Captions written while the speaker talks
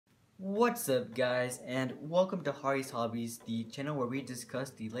What's up guys, and welcome to Hari's Hobbies, the channel where we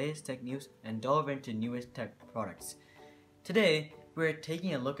discuss the latest tech news and delve into newest tech products. Today, we're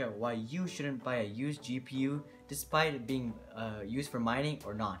taking a look at why you shouldn't buy a used GPU despite it being used for mining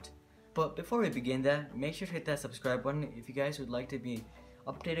or not. But before we begin that, make sure to hit that subscribe button if you guys would like to be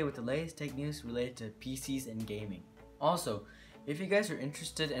updated with the latest tech news related to PCs and gaming. Also, if you guys are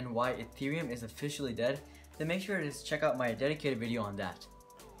interested in why Ethereum is officially dead, then make sure to check out my dedicated video on that.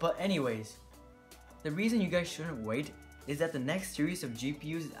 But anyways, the reason you guys shouldn't wait is that the next series of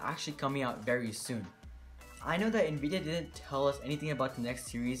GPUs is actually coming out very soon. I know that Nvidia didn't tell us anything about the next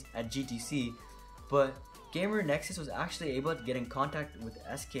series at GTC, but Gamer Nexus was actually able to get in contact with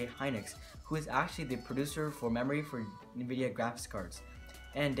SK Hynix, who is actually the producer for memory for Nvidia graphics cards.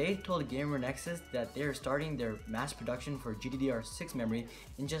 And they told Gamer Nexus that they are starting their mass production for GDDR6 memory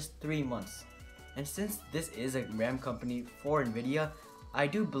in just 3 months. And since this is a RAM company for Nvidia, I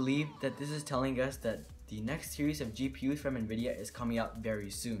do believe that this is telling us that the next series of GPUs from Nvidia is coming out very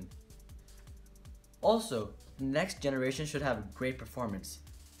soon. Also, the next generation should have great performance.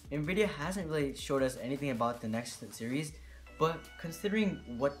 Nvidia hasn't really showed us anything about the next series, but considering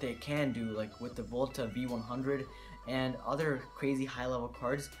what they can do, like with the Volta V100 and other crazy high-level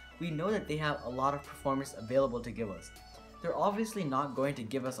cards, we know that they have a lot of performance available to give us. They're obviously not going to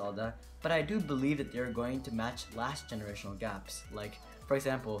give us all that, but I do believe that they're going to match last generational gaps. Like, for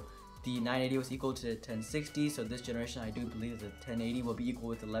example, the 980 was equal to 1060, so this generation I do believe that the 1080 will be equal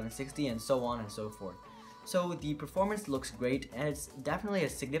with 1160, and so on and so forth. So the performance looks great, and it's definitely a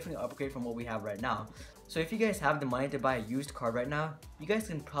significant upgrade from what we have right now. So if you guys have the money to buy a used card right now, you guys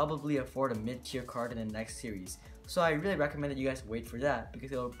can probably afford a mid-tier card in the next series. So I really recommend that you guys wait for that,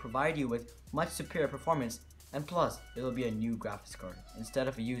 because it will provide you with much superior performance, and plus, it will be a new graphics card instead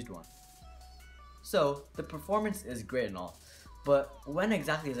of a used one. So the performance is great and all, but when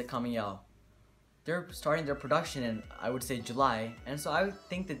exactly is it coming out? They're starting their production in, I would say, July, and so I would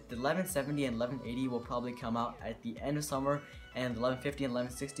think that the 1170 and 1180 will probably come out at the end of summer, and the 1150 and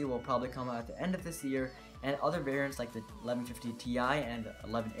 1160 will probably come out at the end of this year, and other variants like the 1150 Ti and the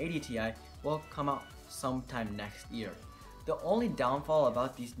 1180 Ti will come out sometime next year. The only downfall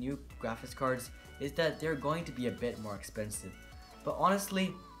about these new graphics cards is that they're going to be a bit more expensive. But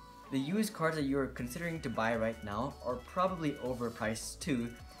honestly, the used cards that you're considering to buy right now are probably overpriced too,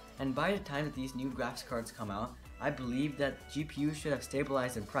 and by the time that these new graphics cards come out, I believe that GPUs should have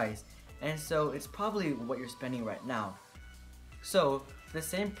stabilized in price, and so it's probably what you're spending right now. So, for the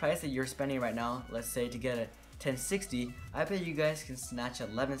same price that you're spending right now, let's say to get a 1060, I bet you guys can snatch a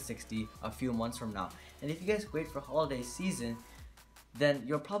 1160 a few months from now. And if you guys wait for holiday season, then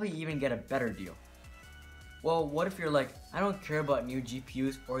you'll probably even get a better deal. Well, what if you're like, I don't care about new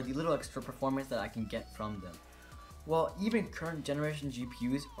GPUs or the little extra performance that I can get from them? Well, even current generation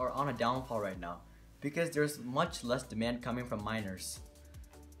GPUs are on a downfall right now, because there's much less demand coming from miners.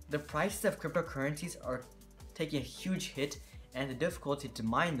 The prices of cryptocurrencies are taking a huge hit, and the difficulty to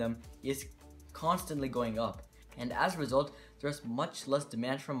mine them is constantly going up. And as a result, there's much less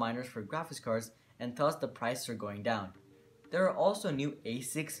demand from miners for graphics cards, and thus the prices are going down. There are also new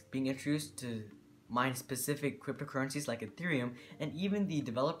ASICs being introduced to mine specific cryptocurrencies like Ethereum, and even the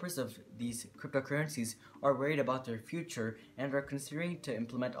developers of these cryptocurrencies are worried about their future and are considering to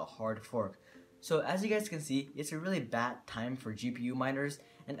implement a hard fork. So as you guys can see, it's a really bad time for GPU miners,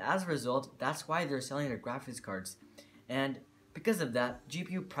 and as a result, that's why they're selling their graphics cards. And because of that,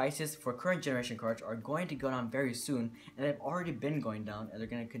 GPU prices for current generation cards are going to go down very soon, and they've already been going down, and they're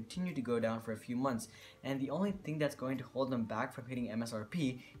going to continue to go down for a few months. And the only thing that's going to hold them back from hitting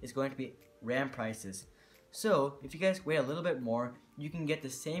MSRP is going to be RAM prices. So if you guys wait a little bit more, you can get the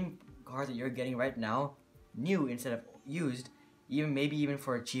same card that you're getting right now, new instead of used, maybe even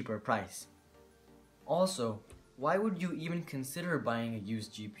for a cheaper price. Also, why would you even consider buying a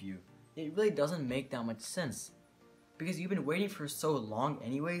used GPU? It really doesn't make that much sense, because you've been waiting for so long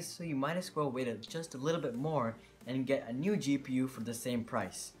anyways, so you might as well wait just a little bit more and get a new GPU for the same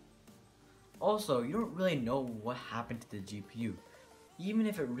price. Also, you don't really know what happened to the GPU. Even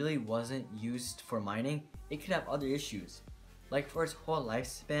if it really wasn't used for mining, it could have other issues. Like for its whole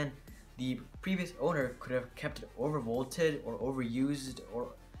lifespan, the previous owner could have kept it overvolted or overused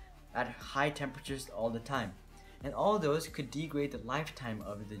or at high temperatures all the time. And all those could degrade the lifetime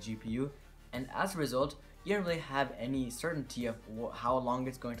of the GPU, and as a result, you don't really have any certainty of how long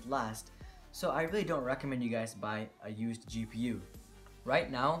it's going to last. So I really don't recommend you guys buy a used GPU. Right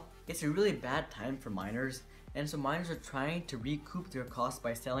now, it's a really bad time for miners, and so miners are trying to recoup their costs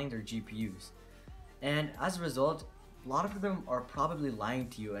by selling their GPUs. And as a result, a lot of them are probably lying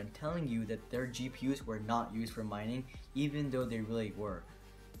to you and telling you that their GPUs were not used for mining, even though they really were.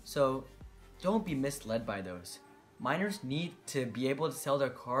 So don't be misled by those. Miners need to be able to sell their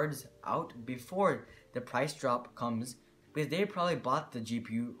cards out before the price drop comes, because they probably bought the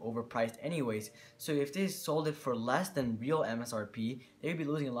GPU overpriced anyways. So if they sold it for less than real MSRP, they'd be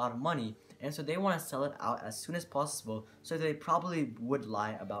losing a lot of money, and so they want to sell it out as soon as possible, so they probably would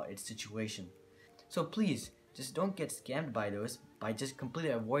lie about its situation. So please, just don't get scammed by those by just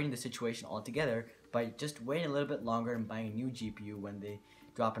completely avoiding the situation altogether, by just waiting a little bit longer and buying a new GPU when they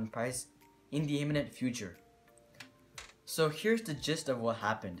drop in price in the imminent future. So here's the gist of what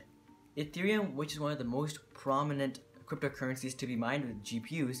happened. Ethereum, which is one of the most prominent cryptocurrencies to be mined with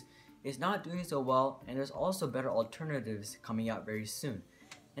GPUs, is not doing so well, and there's also better alternatives coming out very soon.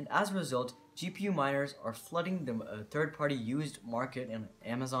 And as a result, GPU miners are flooding the third-party used market in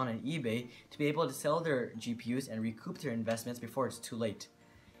Amazon and eBay to be able to sell their GPUs and recoup their investments before it's too late.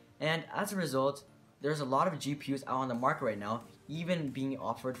 And as a result, there's a lot of GPUs out on the market right now, even being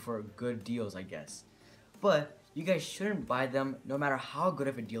offered for good deals, I guess. But you guys shouldn't buy them no matter how good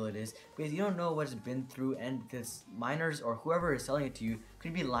of a deal it is, because you don't know what it's been through, and this miners or whoever is selling it to you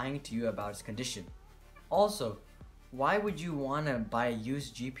could be lying to you about its condition. Also, why would you want to buy a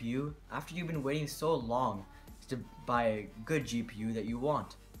used GPU after you've been waiting so long to buy a good GPU that you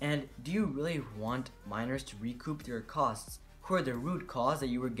want? And do you really want miners to recoup their costs, who are the root cause that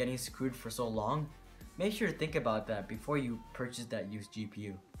you were getting screwed for so long? Make sure to think about that before you purchase that used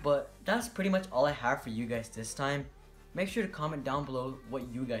GPU. But that's pretty much all I have for you guys this time. Make sure to comment down below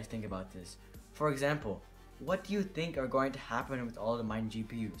what you guys think about this. For example, what do you think are going to happen with all the mined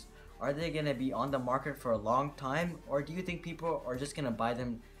GPUs? Are they going to be on the market for a long time, or do you think people are just going to buy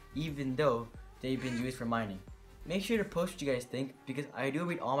them even though they've been used for mining? Make sure to post what you guys think, because I do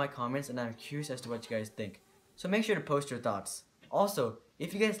read all my comments and I'm curious as to what you guys think. So make sure to post your thoughts. Also,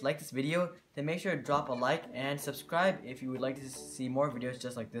 if you guys like this video, then make sure to drop a like and subscribe if you would like to see more videos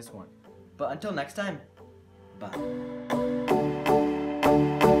just like this one. But until next time, bye.